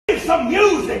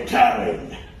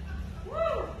Karen.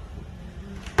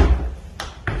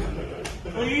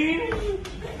 Please?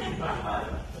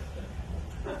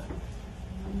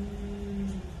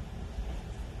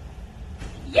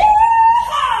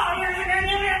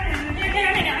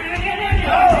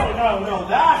 No,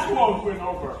 that won't win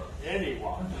over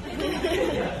anyone.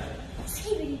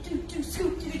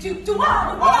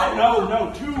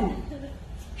 No, too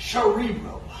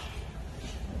cerebral.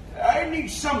 I need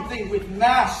something with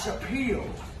mass appeal.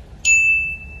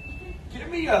 Give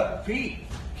me a beat,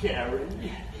 Karen.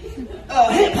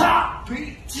 A hip-hop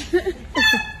beat. Show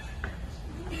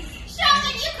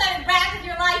that you couldn't rap if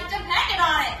your life depended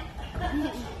on it.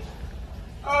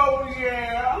 Oh,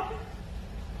 yeah?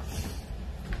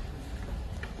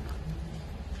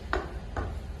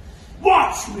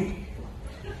 Watch me.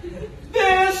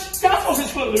 That's what's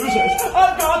it's for losers.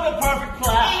 I've got the perfect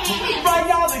plan. Right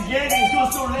now the game's good,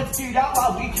 so let's do that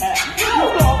while we can.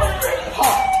 We're all a great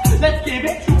heart. Let's give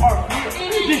it to our fear.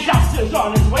 Disaster's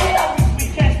on its way. At least we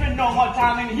can't spend no more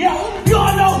time in here. You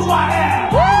all know who I am.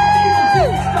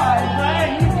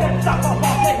 You can suck up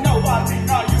on it. Nobody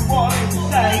know you wanted to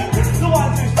say. The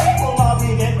ones who say will all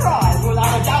be their prize.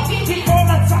 Without a doubt, before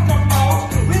that sucker mode,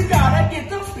 we've gotta get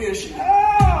the fish out.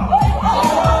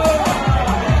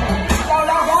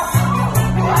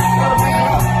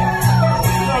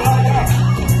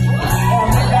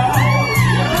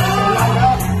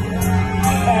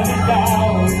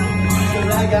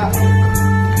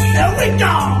 There we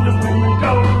go, the women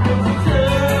go to the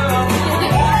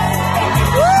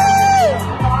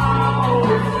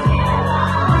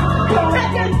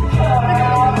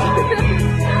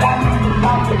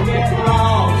get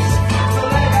lost. So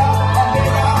let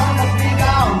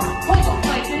down. Hold on,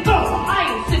 Plankton. Oh, I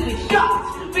am simply shocked.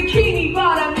 Bikini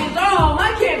Bottom is on. I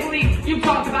can't believe you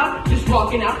talked about just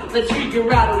walking out. Let's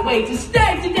figure out a way to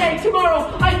stay today.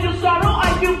 Tomorrow, I feel sorrow,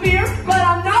 I feel fear, but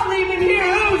I'm not leaving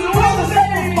here. Who's the one to say?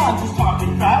 Just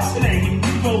talking fascinating.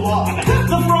 You go on.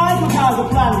 The Friday has a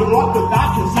plan to rock the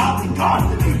back is out and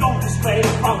gone. You don't display the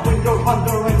front when you're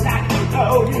under attack. You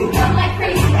Come like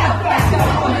crazy out back.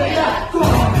 go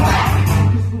on back.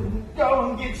 Go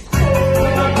and get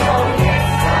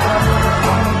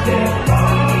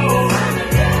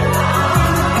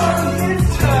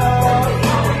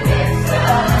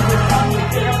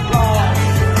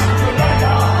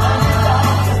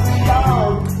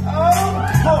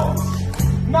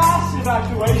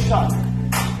evacuation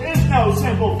is no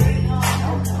simple thing.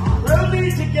 We'll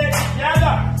need to get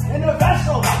together in a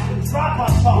vessel that can drop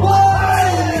us off.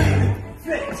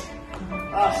 Fit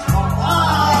us off.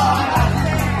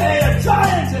 A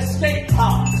giant escape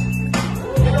pod.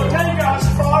 It'll take us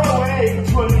far away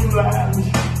to a new land.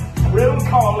 We'll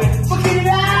call it Bikini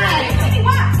Land. Bikini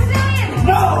what? Brazilian?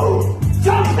 No!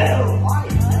 Dumbbell!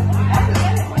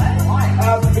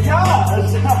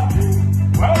 Because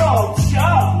we're all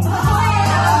chums.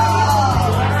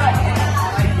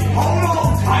 Hold on,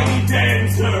 tiny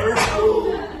dancer.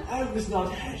 I was not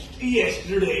hatched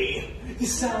yesterday.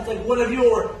 This sounds like one of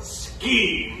your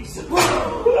schemes. At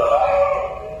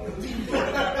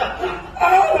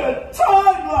a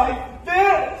time like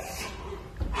this,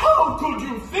 how could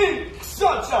you think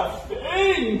such a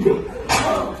thing?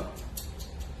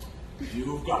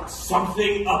 You've got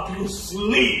something up your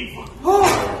sleeve.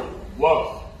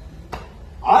 Whoa.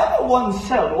 I'm a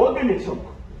one-celled organism.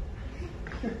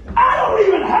 I don't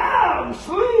even have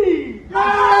sleeves.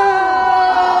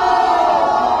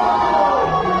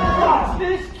 What's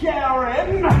this,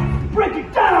 Karen? Break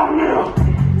it down now.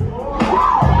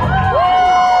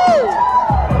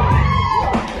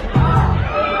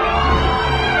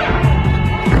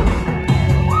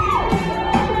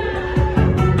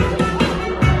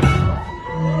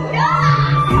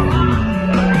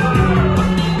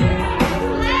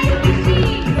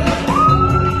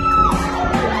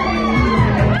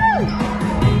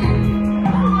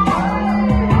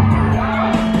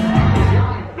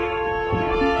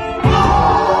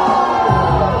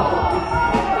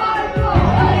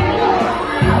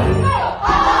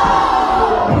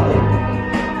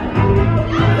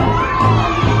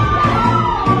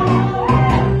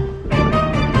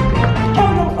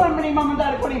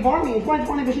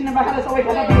 Never had us away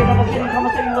from the beard of a sitting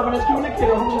conversating over this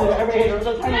communicator who every hater is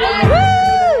a tiny one.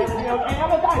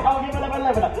 I'll give it a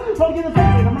 11.